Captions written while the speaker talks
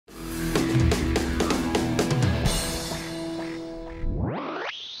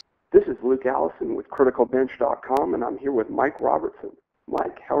Luke Allison with CriticalBench.com, and I'm here with Mike Robertson.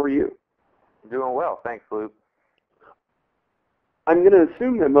 Mike, how are you? Doing well, thanks, Luke. I'm going to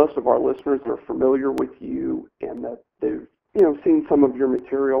assume that most of our listeners are familiar with you and that they've, seen some of your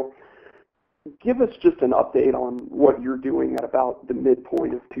material. Give us just an update on what you're doing at about the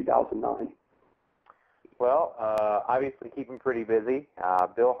midpoint of 2009. Well, obviously keeping pretty busy.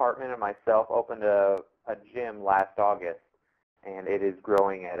 Bill Hartman and myself opened a gym last August, and it is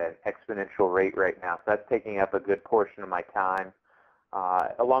growing at an exponential rate right now. So that's taking up a good portion of my time.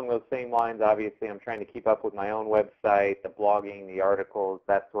 Along those same lines, obviously, I'm trying to keep up with my own website, the blogging, the articles,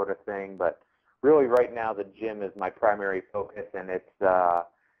 that sort of thing. But really, right now, the gym is my primary focus, and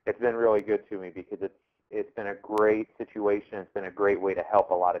it's been really good to me because it's been a great situation. It's been a great way to help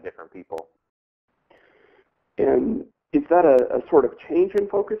a lot of different people. And is that a sort of change in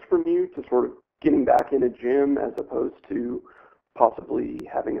focus from you to sort of getting back in a gym as opposed to possibly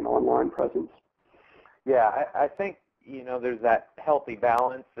having an online presence? Yeah, I think, there's that healthy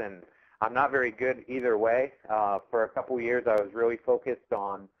balance, and I'm not very good either way. For a couple of years, I was really focused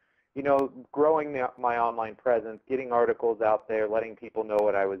on, growing my online presence, getting articles out there, letting people know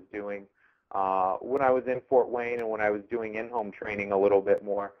what I was doing. When I was in Fort Wayne and when I was doing in-home training a little bit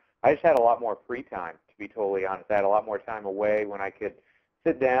more, I just had a lot more free time, to be totally honest. I had a lot more time away when I could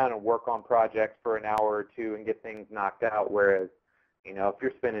sit down and work on projects for an hour or two and get things knocked out, whereas, if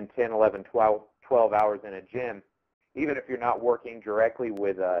you're spending 10, 11, 12 hours in a gym, even if you're not working directly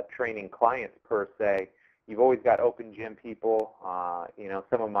with training clients per se, you've always got open gym people.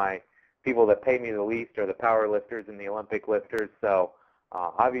 Some of my people that pay me the least are the power lifters and the Olympic lifters, so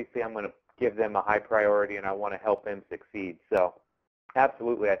obviously I'm going to give them a high priority and I want to help them succeed. So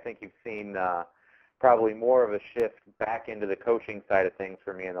absolutely, I think you've seen probably more of a shift back into the coaching side of things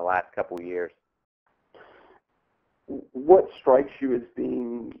for me in the last couple of years. What strikes you as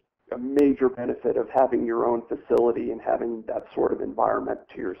being a major benefit of having your own facility and having that sort of environment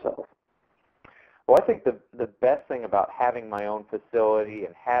to yourself? Well, I think the best thing about having my own facility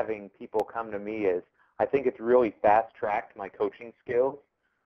and having people come to me is I think it's really fast-tracked my coaching skills.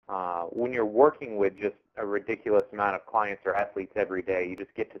 When you're working with just a ridiculous amount of clients or athletes every day, you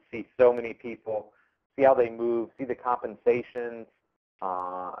just get to see so many people, see how they move, see the compensations,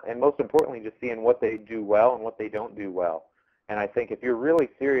 and most importantly, just seeing what they do well and what they don't do well. And I think if you're really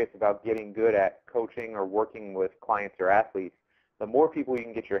serious about getting good at coaching or working with clients or athletes, the more people you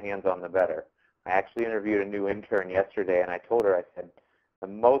can get your hands on, the better. I actually interviewed a new intern yesterday, and I told her, I said, the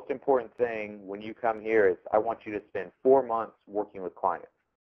most important thing when you come here is I want you to spend 4 months working with clients.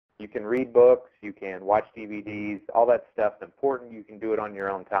 You can read books, you can watch DVDs, all that stuff's important. You can do it on your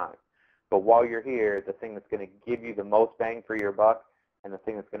own time. But while you're here, the thing that's going to give you the most bang for your buck and the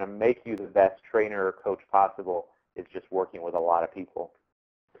thing that's going to make you the best trainer or coach possible is just working with a lot of people.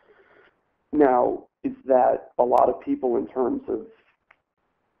 Now, is that a lot of people in terms of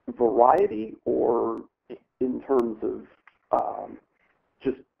variety or in terms of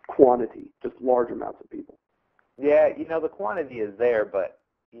just quantity, just large amounts of people? Yeah, the quantity is there, but,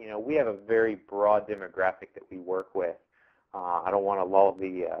 we have a very broad demographic that we work with. I don't want to lull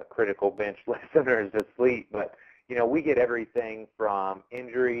the Critical Bench listeners to sleep, but, we get everything from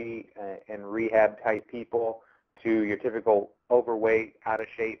injury and rehab type people to your typical overweight,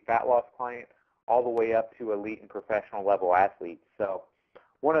 out-of-shape, fat loss client, all the way up to elite and professional level athletes. So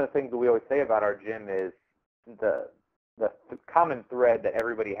one of the things that we always say about our gym is the common thread that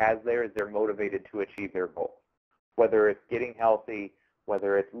everybody has there is they're motivated to achieve their goals, whether it's getting healthy,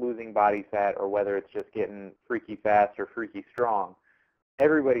 whether it's losing body fat, or whether it's just getting freaky fast or freaky strong.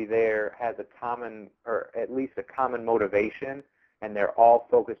 Everybody there has a common, or at least a common motivation, and they're all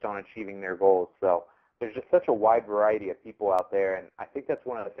focused on achieving their goals. So there's just such a wide variety of people out there, and I think that's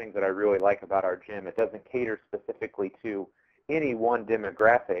one of the things that I really like about our gym. It doesn't cater specifically to any one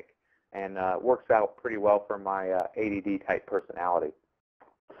demographic, and works out pretty well for my ADD-type personality.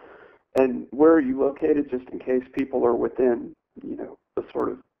 And where are you located, just in case people are within, a sort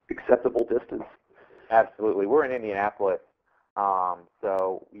of acceptable distance? Absolutely. We're in Indianapolis.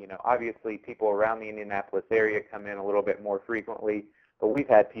 So, obviously people around the Indianapolis area come in a little bit more frequently, but we've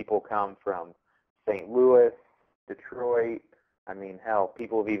had people come from St. Louis, Detroit. I mean, hell,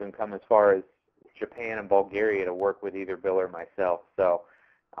 people have even come as far as Japan and Bulgaria to work with either Bill or myself. So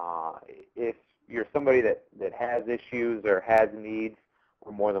if you're somebody that has issues or has needs,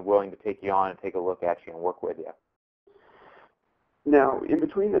 we're more than willing to take you on and take a look at you and work with you. Now, in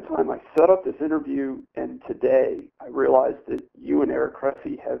between the time I set up this interview and today, I realized that you and Eric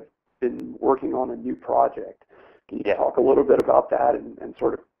Cressy have been working on a new project. Can you talk a little bit about that and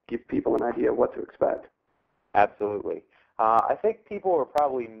sort of give people an idea of what to expect? Absolutely. I think people are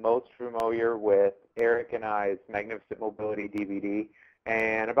probably most familiar with Eric and I's Magnificent Mobility DVD.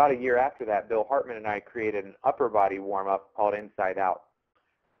 And about a year after that, Bill Hartman and I created an upper body warm-up called Inside Out.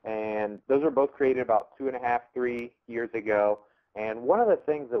 And those were both created about 2.5, 3 years ago. And one of the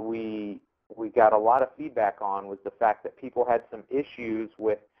things that we got a lot of feedback on was the fact that people had some issues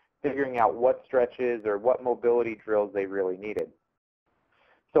with figuring out what stretches or what mobility drills they really needed.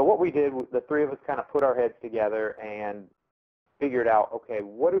 So what we did, the three of us kind of put our heads together and figured out, okay,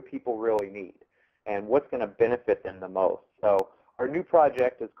 what do people really need and what's going to benefit them the most? So our new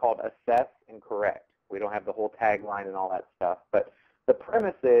project is called Assess and Correct. We don't have the whole tagline and all that stuff, but the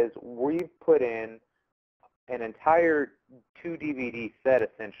premise is we've put in an entire 2 DVD set,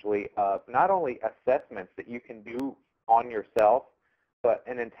 essentially, of not only assessments that you can do on yourself, but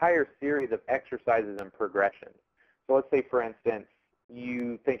an entire series of exercises and progressions. So let's say, for instance,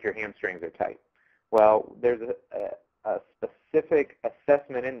 you think your hamstrings are tight. Well, there's a specific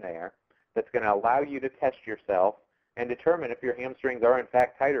assessment in there that's going to allow you to test yourself and determine if your hamstrings are in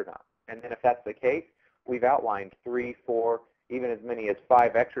fact tight or not. And then if that's the case, we've outlined 3, 4, even as many as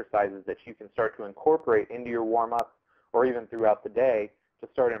 5 exercises that you can start to incorporate into your warm-up or even throughout the day to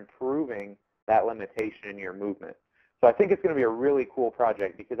start improving that limitation in your movement. So I think it's going to be a really cool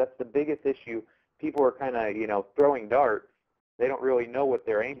project because that's the biggest issue. People are kind of, throwing darts. They don't really know what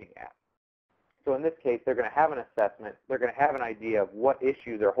they're aiming at. So in this case, they're going to have an assessment. They're going to have an idea of what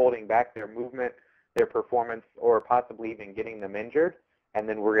issues are holding back their movement, their performance, or possibly even getting them injured. And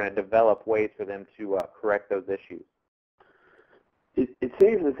then we're going to develop ways for them to correct those issues. It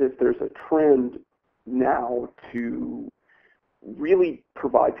seems as if there's a trend now to really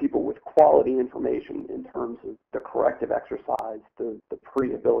provide people with quality information in terms of the corrective exercise, the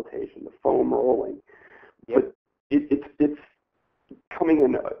prehabilitation, the foam rolling. Yep. But it's coming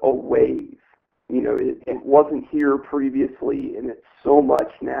in a wave. It wasn't here previously, and it's so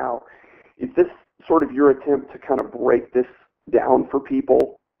much now. Is this sort of your attempt to kind of break this down for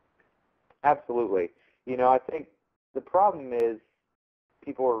people? Absolutely. I think the problem is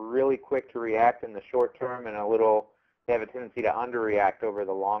people are really quick to react in the short term and they have a tendency to underreact over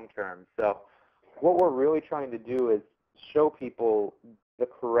the long term. So what we're really trying to do is show people the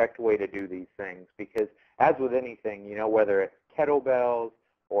correct way to do these things because as with anything, whether it's kettlebells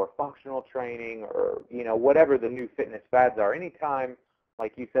or functional training or, whatever the new fitness fads are, anytime,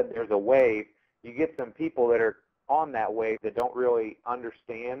 like you said, there's a wave, you get some people that are on that wave that don't really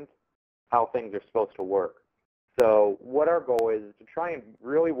understand how things are supposed to work. So what our goal is to try and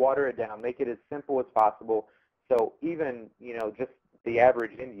really water it down, make it as simple as possible. So even, just the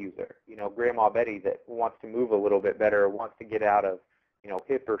average end user, Grandma Betty that wants to move a little bit better or wants to get out of,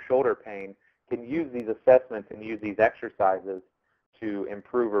 hip or shoulder pain can use these assessments and use these exercises to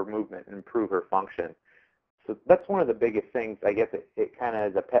improve her movement and improve her function. So that's one of the biggest things, I guess it kind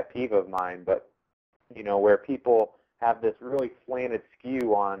of is a pet peeve of mine, but, where people have this really slanted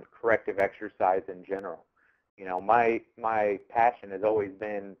skew on corrective exercise in general. My passion has always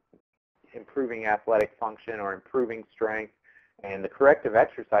been improving athletic function or improving strength, and the corrective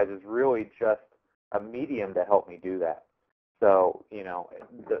exercise is really just a medium to help me do that. So,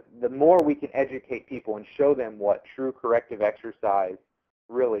 the more we can educate people and show them what true corrective exercise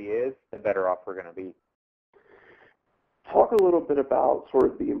really is, the better off we're going to be. Talk a little bit about sort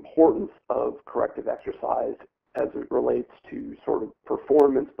of the importance of corrective exercise as it relates to sort of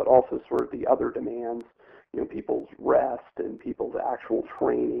performance, but also sort of the other demands, people's rest and people's actual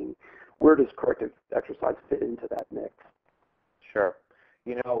training. Where does corrective exercise fit into that mix? Sure.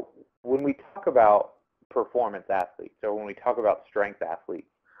 When we talk about performance athletes or when we talk about strength athletes,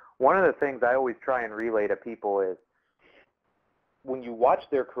 one of the things I always try and relay to people is when you watch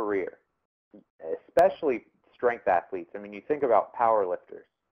their career, especially strength athletes, you think about power lifters,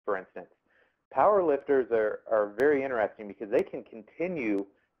 for instance. Power lifters are very interesting because they can continue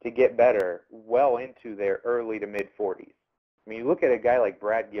to get better well into their early to mid-40s. You look at a guy like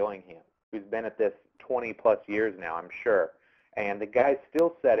Brad Gillingham, who's been at this 20-plus years now, I'm sure, and the guy's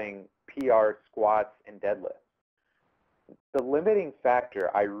still setting PR squats and deadlifts. The limiting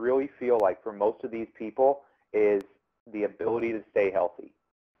factor, I really feel like for most of these people, is the ability to stay healthy.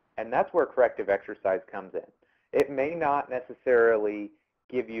 And that's where corrective exercise comes in. It may not necessarily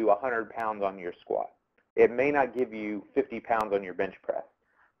give you 100 pounds on your squat. It may not give you 50 pounds on your bench press.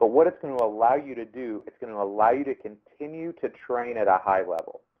 But what it's going to allow you to do, it's going to allow you to continue to train at a high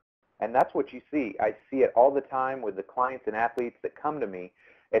level. And that's what you see. I see it all the time with the clients and athletes that come to me.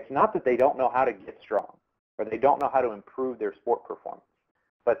 It's not that they don't know how to get strong or they don't know how to improve their sport performance.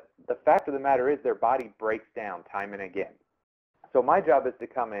 But the fact of the matter is their body breaks down time and again. So my job is to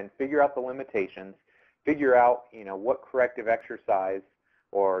come in, figure out the limitations, figure out, what corrective exercise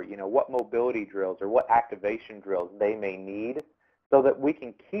or, what mobility drills or what activation drills they may need so that we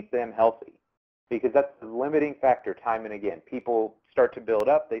can keep them healthy. Because that's the limiting factor time and again. People start to build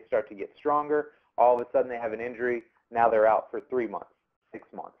up, they start to get stronger, all of a sudden they have an injury, now they're out for 3 months, 6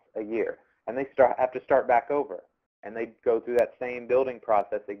 months, a year, and they have to start back over. And they go through that same building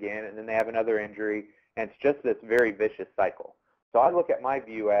process again, and then they have another injury, and it's just this very vicious cycle. So I look at my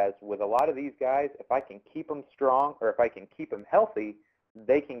view as, with a lot of these guys, if I can keep them strong or if I can keep them healthy,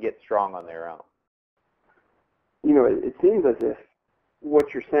 they can get strong on their own. It seems as if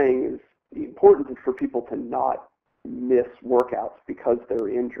what you're saying is the importance is for people to not miss workouts because they're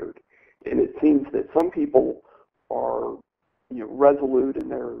injured. And it seems that some people are, resolute in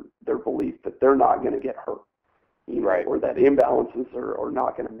their belief that they're not going to get hurt, right, or that imbalances are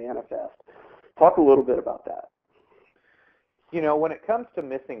not going to manifest. Talk a little bit about that. When it comes to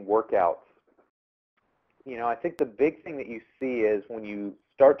missing workouts, I think the big thing that you see is when you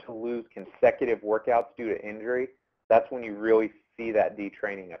start to lose consecutive workouts due to injury, that's when you really see that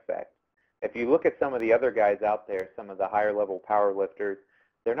detraining effect. If you look at some of the other guys out there, some of the higher level power lifters,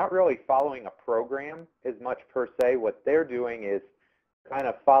 they're not really following a program as much per se. What they're doing is kind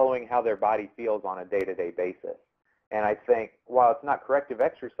of following how their body feels on a day-to-day basis. And I think while it's not corrective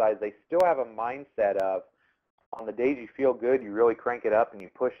exercise, they still have a mindset of, on the days you feel good, you really crank it up and you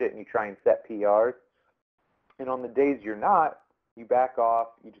push it and you try and set PRs. And on the days you're not, you back off,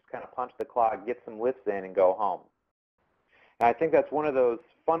 you just kind of punch the clock, get some lifts in, and go home. And I think that's one of those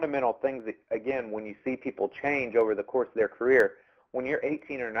fundamental things that, again, when you see people change over the course of their career, when you're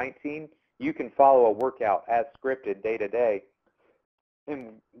 18 or 19, you can follow a workout as scripted day to day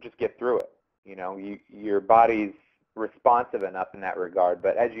and just get through it. Your body's responsive enough in that regard.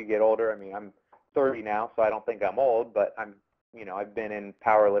 But as you get older, I'm 30 now, so I don't think I'm old, but I've been in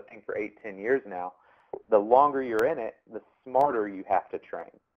powerlifting for 8-10 years now. The longer you're in it, the smarter you have to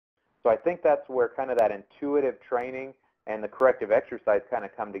train. So I think that's where kind of that intuitive training and the corrective exercise kind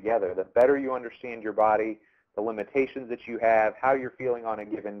of come together. The better you understand your body, the limitations that you have, how you're feeling on a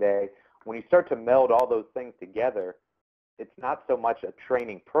given day, when you start to meld all those things together, it's not so much a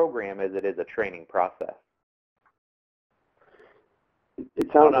training program as it is a training process.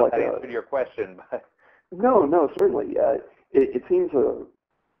 It sounds like that answered your question, but no, certainly. It seems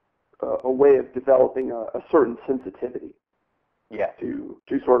a way of developing a certain sensitivity, yes, to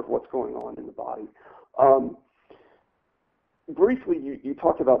sort of what's going on in the body. Briefly, you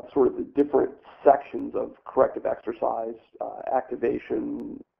talked about sort of the different sections of corrective exercise,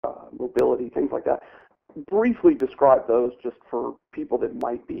 activation, mobility, things like that. Briefly describe those just for people that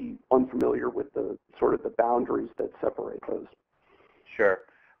might be unfamiliar with the sort of the boundaries that separate those. Sure.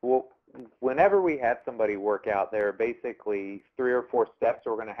 Well, whenever we have somebody work out, there are basically 3 or 4 steps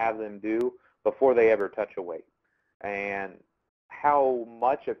we're going to have them do before they ever touch a weight. And how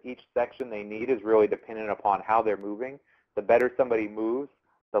much of each section they need is really dependent upon how they're moving. The better somebody moves,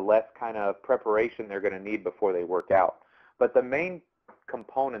 the less kind of preparation they're going to need before they work out. But the main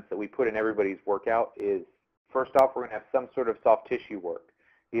components that we put in everybody's workout is, first off, we're going to have some sort of soft tissue work,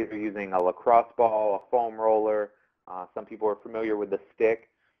 either using a lacrosse ball, a foam roller. Some people are familiar with the stick.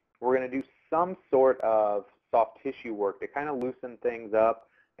 We're going to do some sort of soft tissue work to kind of loosen things up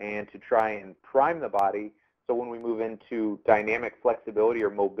and to try and prime the body so when we move into dynamic flexibility or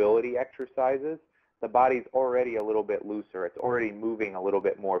mobility exercises, the body's already a little bit looser. It's already moving a little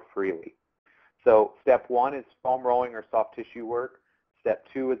bit more freely. So step 1 is foam rolling or soft tissue work. Step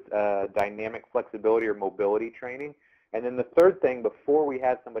 2 is dynamic flexibility or mobility training. And then the third thing, before we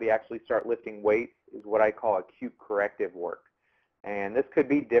have somebody actually start lifting weights, is what I call acute corrective work. And this could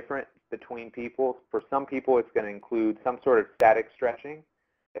be different between people. For some people, it's going to include some sort of static stretching.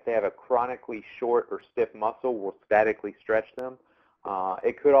 If they have a chronically short or stiff muscle, we'll statically stretch them.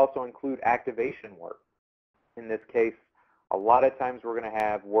 It could also include activation work. In this case, a lot of times we're going to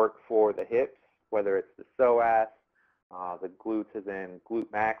have work for the hips, whether it's the psoas, the glutes as in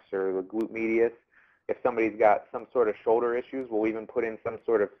glute max or the glute medius. If somebody's got some sort of shoulder issues, we'll even put in some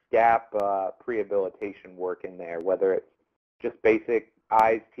sort of scap prehabilitation work in there, whether it's just basic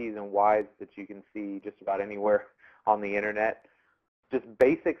I's, T's, and Y's that you can see just about anywhere on the internet. Just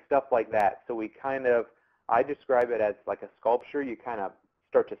basic stuff like that. So we kind of, I describe it as like a sculpture. You kind of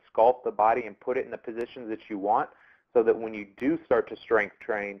start to sculpt the body and put it in the positions that you want so that when you do start to strength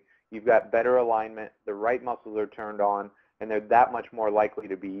train, you've got better alignment, the right muscles are turned on, and they're that much more likely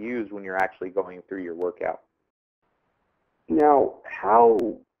to be used when you're actually going through your workout. Now,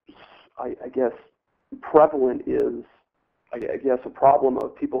 how, I guess, prevalent is, I guess, a problem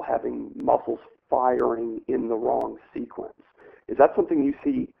of people having muscles firing in the wrong sequence? Is that something you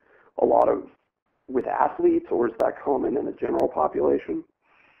see a lot of with athletes, or is that common in the general population?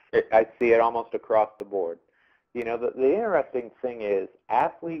 I see it almost across the board. You know, the interesting thing is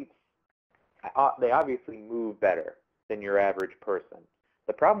athletes, they obviously move better than your average person.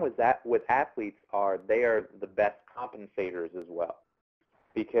 The problem with athletes they are the best compensators as well.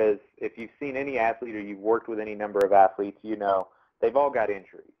 Because if you've seen any athlete or you've worked with any number of athletes, you know they've all got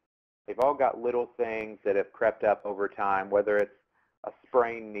injuries. They've all got little things that have crept up over time, whether it's a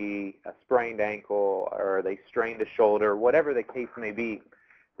sprained knee, a sprained ankle, or they strained a shoulder, whatever the case may be.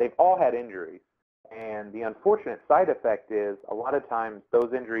 They've all had injuries. And the unfortunate side effect is a lot of times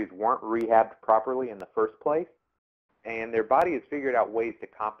those injuries weren't rehabbed properly in the first place, and their body has figured out ways to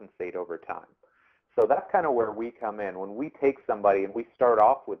compensate over time. So that's kind of where we come in. When we take somebody and we start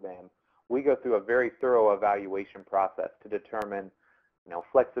off with them, we go through a very thorough evaluation process to determine, you know,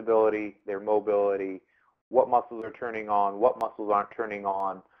 flexibility, their mobility, what muscles are turning on, what muscles aren't turning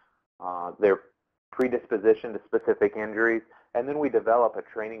on, their predisposition to specific injuries, and then we develop a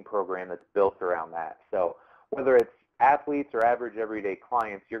training program that's built around that. So whether it's athletes or average everyday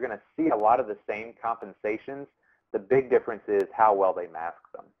clients, you're going to see a lot of the same compensations. The big difference is how well they mask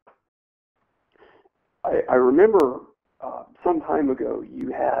them. I remember some time ago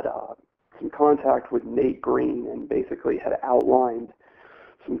you had some contact with Nate Green and basically had outlined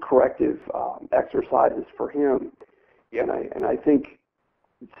some corrective exercises for him. Yep. And I think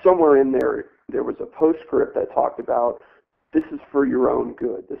somewhere in there was a postscript that talked about this is for your own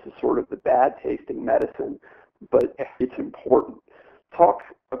good. This is sort of the bad tasting medicine, but it's important. Talk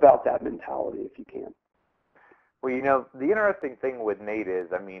about that mentality if you can. Well, you know, the interesting thing with Nate is,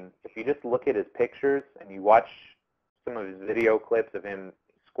 I mean, if you just look at his pictures and you watch some of his video clips of him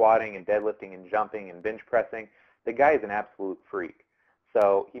squatting and deadlifting and jumping and bench pressing, the guy is an absolute freak.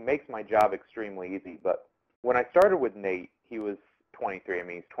 So he makes my job extremely easy. But when I started with Nate, he was 23. I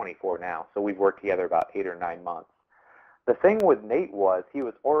mean, he's 24 now. So we've worked together about 8 or 9 months. The thing with Nate was he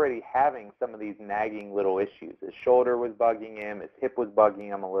was already having some of these nagging little issues. His shoulder was bugging him. His hip was bugging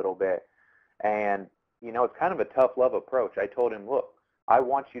him a little bit. And, you know, it's kind of a tough love approach. I told him, look, I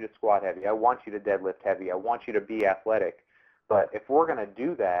want you to squat heavy. I want you to deadlift heavy. I want you to be athletic. But if we're going to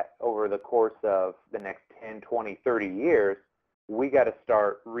do that over the course of the next 10, 20, 30 years, we got to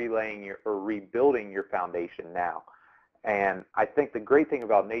start rebuilding your foundation now. And I think the great thing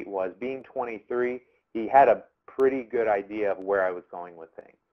about Nate was being 23, he had a pretty good idea of where I was going with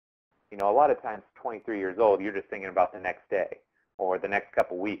things. You know, a lot of times 23 years old, you're just thinking about the next day or the next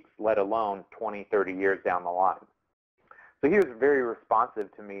couple weeks, let alone 20, 30 years down the line. So he was very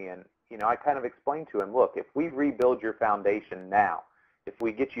responsive to me, and, you know, I kind of explained to him, look, if we rebuild your foundation now, if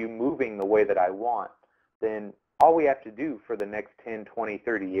we get you moving the way that I want, then all we have to do for the next 10, 20,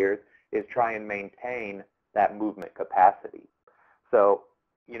 30 years is try and maintain that movement capacity. So,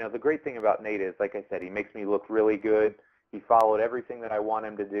 you know, the great thing about Nate is, like I said, he makes me look really good. He followed everything that I want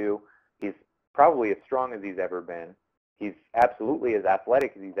him to do. He's probably as strong as he's ever been. He's absolutely as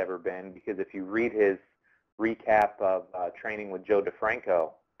athletic as he's ever been, because if you read his recap of training with Joe DeFranco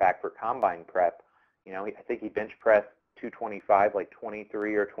back for combine prep, you know, I think he bench pressed 225 like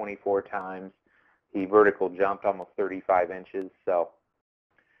 23 or 24 times. He vertical jumped almost 35 inches. So,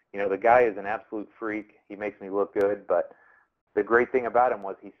 you know, the guy is an absolute freak. He makes me look good, but the great thing about him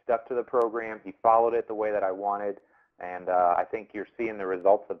was he stuck to the program. He followed it the way that I wanted, and I think you're seeing the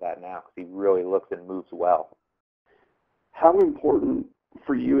results of that now because he really looks and moves well. How important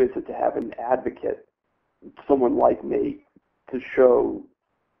for you is it to have an advocate, someone like Nate, to show,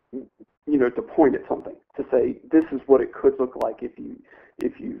 you know, to point at something, to say this is what it could look like if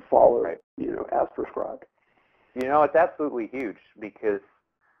you follow, right, you know, as prescribed? You know, it's absolutely huge, because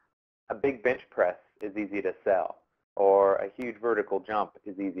a big bench press is easy to sell, or a huge vertical jump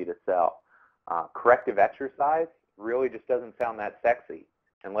is easy to sell. Corrective exercise really just doesn't sound that sexy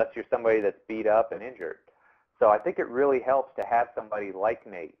unless you're somebody that's beat up and injured. So I think it really helps to have somebody like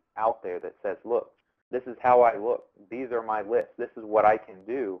Nate out there that says, look, this is how I look. These are my lists. This is what I can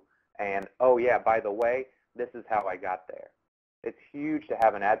do. And, oh, yeah, by the way, this is how I got there. It's huge to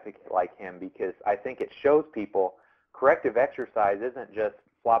have an advocate like him, because I think it shows people corrective exercise isn't just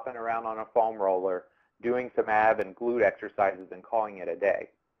flopping around on a foam roller, doing some ab and glute exercises and calling it a day.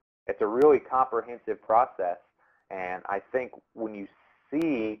 It's a really comprehensive process, and I think when you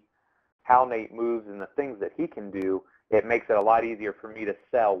see how Nate moves and the things that he can do, it makes it a lot easier for me to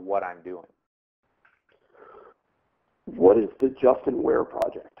sell what I'm doing. What is the Justin Ware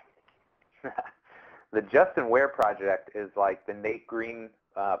Project? The Justin Ware Project is like the Nate Green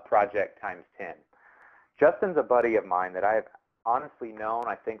project times 10. Justin's a buddy of mine that I've honestly known,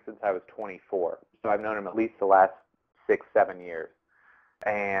 I think, since I was 24. So I've known him at least the last 6, 7 years.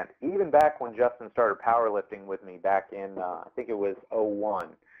 And even back when Justin started powerlifting with me back in, I think it was '01,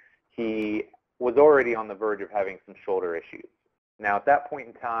 he was already on the verge of having some shoulder issues. Now, at that point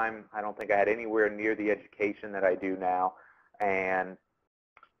in time, I don't think I had anywhere near the education that I do now. And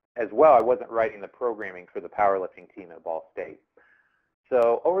as well, I wasn't writing the programming for the powerlifting team at Ball State.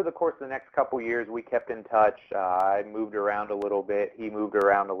 So over the course of the next couple years, we kept in touch. I moved around a little bit. He moved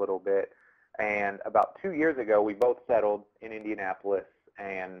around a little bit. And about 2 years ago, we both settled in Indianapolis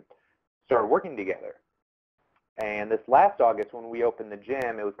and started working together. And this last August, when we opened the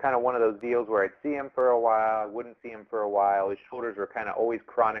gym, it was kind of one of those deals where I'd see him for a while, I wouldn't see him for a while. His shoulders were kind of always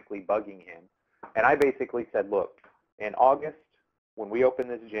chronically bugging him. And I basically said, look, in August, when we open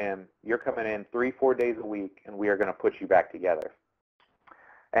this gym, you're coming in 3-4 days a week, and we are going to put you back together.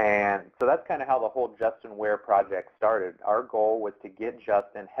 And so that's kind of how the whole Justin Ware project started. Our goal was to get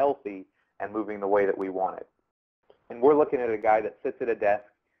Justin healthy and moving the way that we wanted. And we're looking at a guy that sits at a desk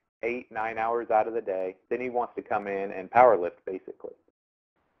 8-9 hours out of the day. Then he wants to come in and power lift, basically.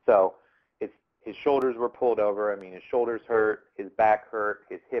 So his shoulders were pulled over. I mean, his shoulders hurt, his back hurt,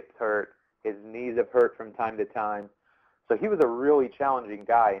 his hips hurt, his knees have hurt from time to time. So he was a really challenging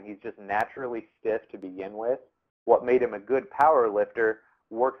guy, and he's just naturally stiff to begin with. What made him a good power lifter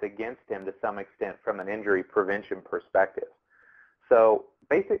works against him to some extent from an injury prevention perspective. So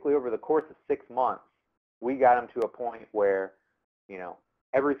basically over the course of 6 months, we got him to a point where, you know,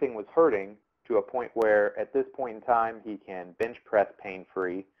 everything was hurting, to a point where at this point in time he can bench press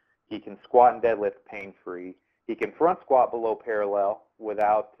pain-free, he can squat and deadlift pain-free, he can front squat below parallel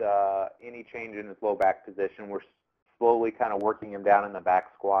without any change in his low back position. We're slowly kind of working him down in the back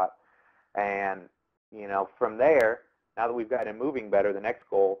squat. And, you know, from there, now that we've got him moving better, the next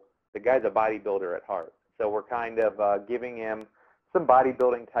goal, the guy's a bodybuilder at heart. So we're kind of giving him some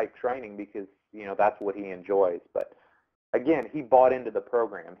bodybuilding type training because, you know, that's what he enjoys. But again, he bought into the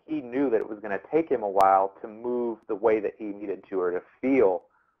program. He knew that it was going to take him a while to move the way that he needed to, or to feel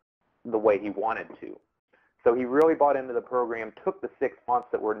the way he wanted to. So he really bought into the program, took the 6 months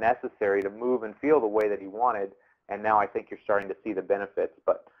that were necessary to move and feel the way that he wanted, and now I think you're starting to see the benefits.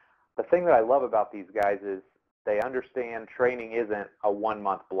 But the thing that I love about these guys is they understand training isn't a 1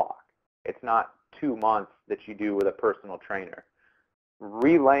 month block. It's not 2 months that you do with a personal trainer.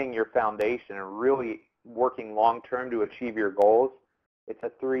 Relaying your foundation and really working long term to achieve your goals, it's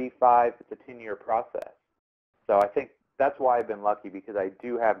a 3, 5, it's a 10-year process. So I think that's why I've been lucky, because I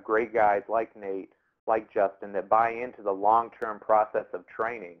do have great guys like Nate, like Justin, that buy into the long-term process of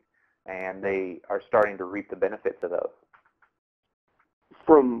training, and they are starting to reap the benefits of those.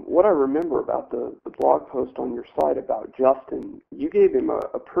 From what I remember about the blog post on your site about Justin, you gave him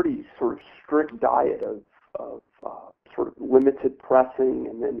a pretty sort of strict diet of sort of limited pressing,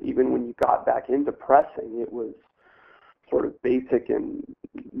 and then even when you got back into pressing, it was sort of basic and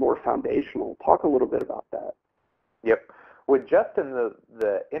more foundational. Talk a little bit about that. Yep. With Justin,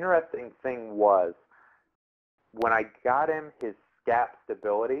 the interesting thing was when I got him his scap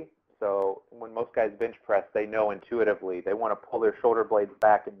stability. So when most guys bench press, they know intuitively they want to pull their shoulder blades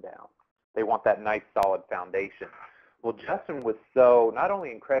back and down. They want that nice solid foundation. Well, Justin was so not only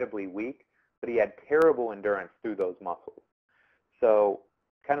incredibly weak, but he had terrible endurance through those muscles. So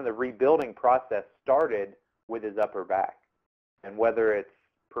kind of the rebuilding process started with his upper back. And whether it's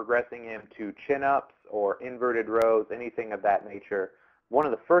progressing him to chin-ups or inverted rows, anything of that nature, one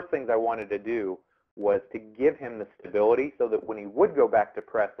of the first things I wanted to do was to give him the stability so that when he would go back to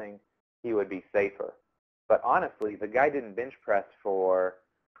pressing, he would be safer. But honestly, the guy didn't bench press for,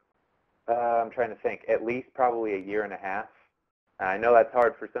 I'm trying to think, at least probably 1.5 years. And I know that's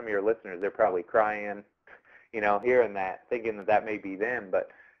hard for some of your listeners. They're probably crying, you know, hearing that, thinking that that may be them. But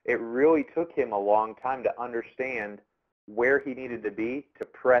it really took him a long time to understand where he needed to be to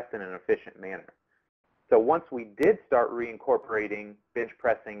press in an efficient manner. So once we did start reincorporating bench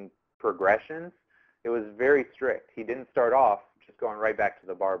pressing progressions, it was very strict. He didn't start off just going right back to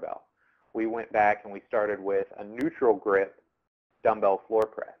the barbell. We went back and we started with a neutral grip dumbbell floor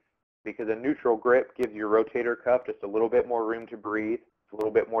press, because a neutral grip gives your rotator cuff just a little bit more room to breathe, it's a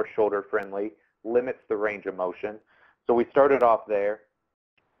little bit more shoulder friendly, limits the range of motion. So we started off there,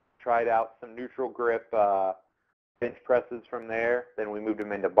 tried out some neutral grip bench presses from there, then we moved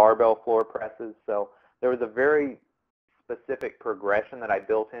them into barbell floor presses. So there was a very specific progression that I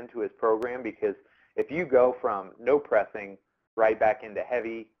built into his program, because if you go from no pressing right back into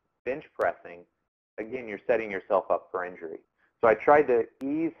heavy bench pressing, again, you're setting yourself up for injury. So I tried to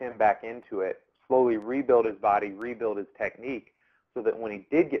ease him back into it, slowly rebuild his body, rebuild his technique, so that when he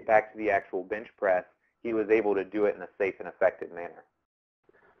did get back to the actual bench press, he was able to do it in a safe and effective manner.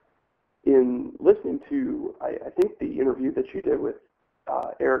 In listening to, I think, the interview that you did with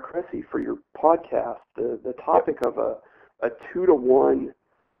Eric Cressy, for your podcast, the topic of a 2-to-1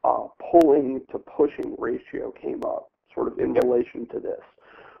 pulling to pushing ratio came up, sort of in relation to this.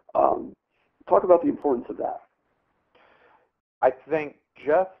 Talk about the importance of that. I think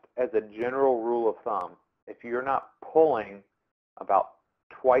just as a general rule of thumb, if you're not pulling about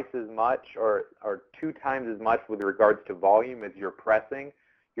twice as much or 2 times as much with regards to volume as you're pressing,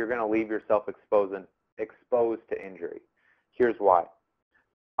 you're going to leave yourself exposed to injury. Here's why.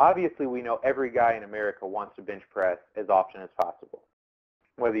 Obviously, we know every guy in America wants to bench press as often as possible.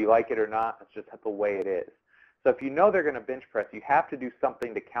 Whether you like it or not, it's just the way it is. So if you know they're going to bench press, you have to do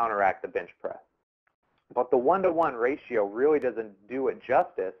something to counteract the bench press. But the 1-to-1 ratio really doesn't do it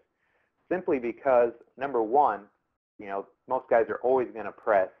justice, simply because, number one, most guys are always going to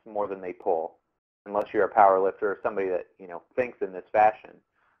press more than they pull, unless you're a power lifter or somebody that, thinks in this fashion.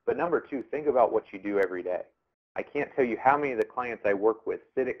 But number two, think about what you do every day. I can't tell you how many of the clients I work with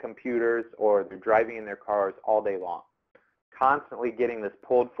sit at computers or they're driving in their cars all day long, constantly getting this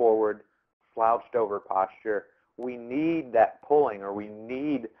pulled forward, slouched over posture. We need that pulling, or we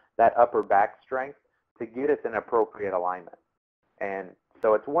need that upper back strength to get us in appropriate alignment. And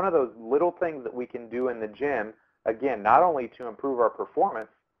so it's one of those little things that we can do in the gym, again, not only to improve our performance,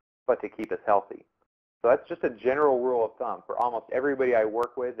 but to keep us healthy. So that's just a general rule of thumb. For almost everybody I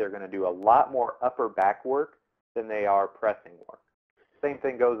work with, they're going to do a lot more upper back work than they are pressing work. Same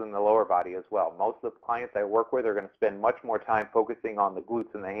thing goes in the lower body as well. Most of the clients I work with are going to spend much more time focusing on the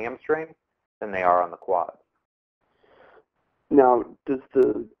glutes and the hamstring than they are on the quads. Now, does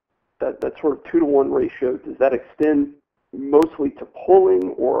that sort of 2-to-1 ratio, does that extend mostly to pulling,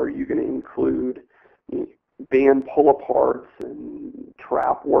 or are you going to include band pull-aparts and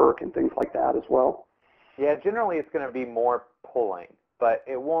trap work and things like that as well? Yeah, generally it's going to be more pulling, but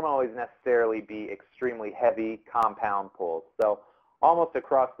it won't always necessarily be extremely heavy compound pulls. So almost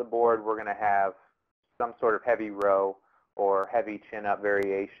across the board, we're going to have some sort of heavy row or heavy chin-up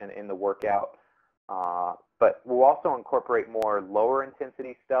variation in the workout. But we'll also incorporate more lower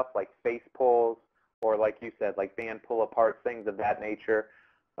intensity stuff like face pulls, or like you said, like band pull-aparts, things of that nature.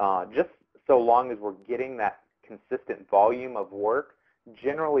 Just so long as we're getting that consistent volume of work,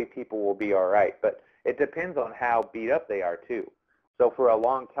 generally people will be all right. But it depends on how beat up they are too. So for a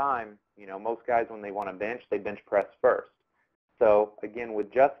long time, most guys when they want to bench, they bench press first. So again,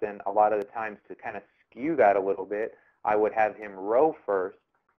 with Justin, a lot of the times to kind of skew that a little bit, I would have him row first,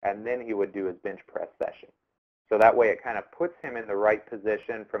 and then he would do his bench press session. So that way it kind of puts him in the right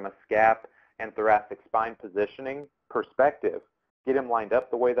position from a scap and thoracic spine positioning perspective, get him lined up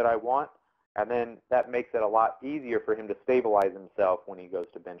the way that I want, and then that makes it a lot easier for him to stabilize himself when he goes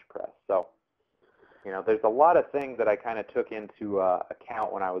to bench press. So, there's a lot of things that I kind of took into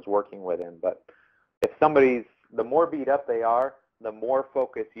account when I was working with him. But if the more beat up they are, the more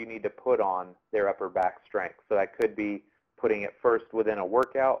focus you need to put on their upper back strength. So that could be putting it first within a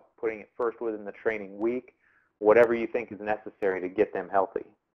workout, putting it first within the training week, whatever you think is necessary to get them healthy.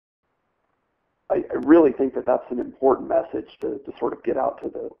 I really think that that's an important message to sort of get out to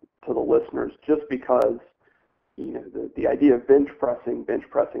the listeners, just because the idea of bench pressing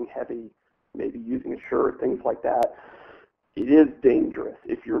heavy, maybe using a shirt, things like that, it is dangerous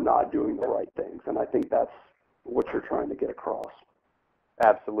if you're not doing the right things, and I think that's what you're trying to get across.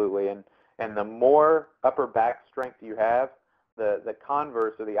 Absolutely, and the more upper back strength you have, the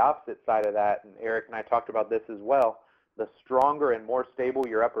converse or the opposite side of that, and Eric and I talked about this as well, the stronger and more stable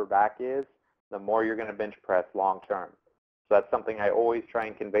your upper back is, the more you're going to bench press long term. So that's something I always try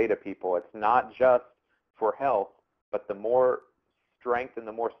and convey to people. It's not just for health, but the more strength and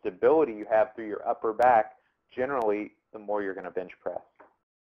the more stability you have through your upper back, generally the more you're going to bench press.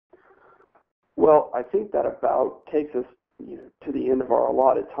 Well, I think that about takes us to the end of our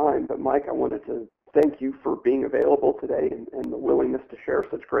allotted time. But Mike, I wanted to thank you for being available today and the willingness to share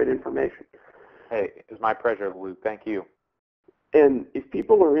such great information. Hey, it was my pleasure, Luke. Thank you. And if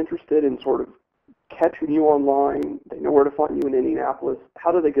people are interested in sort of catching you online, they know where to find you in Indianapolis,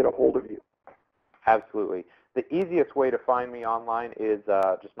 how do they get a hold of you? Absolutely. The easiest way to find me online is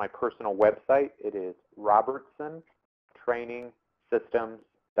just my personal website. It is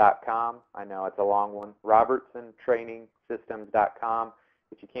robertsontrainingsystems.com. I know it's a long one. robertsontrainingsystems.com.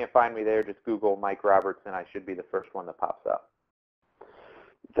 If you can't find me there, just Google Mike Robertson. I should be the first one that pops up.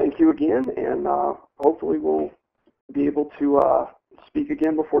 Thank you again, and hopefully we'll be able to speak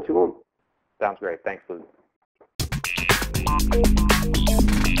again before too long. Sounds great. Thanks, Luke.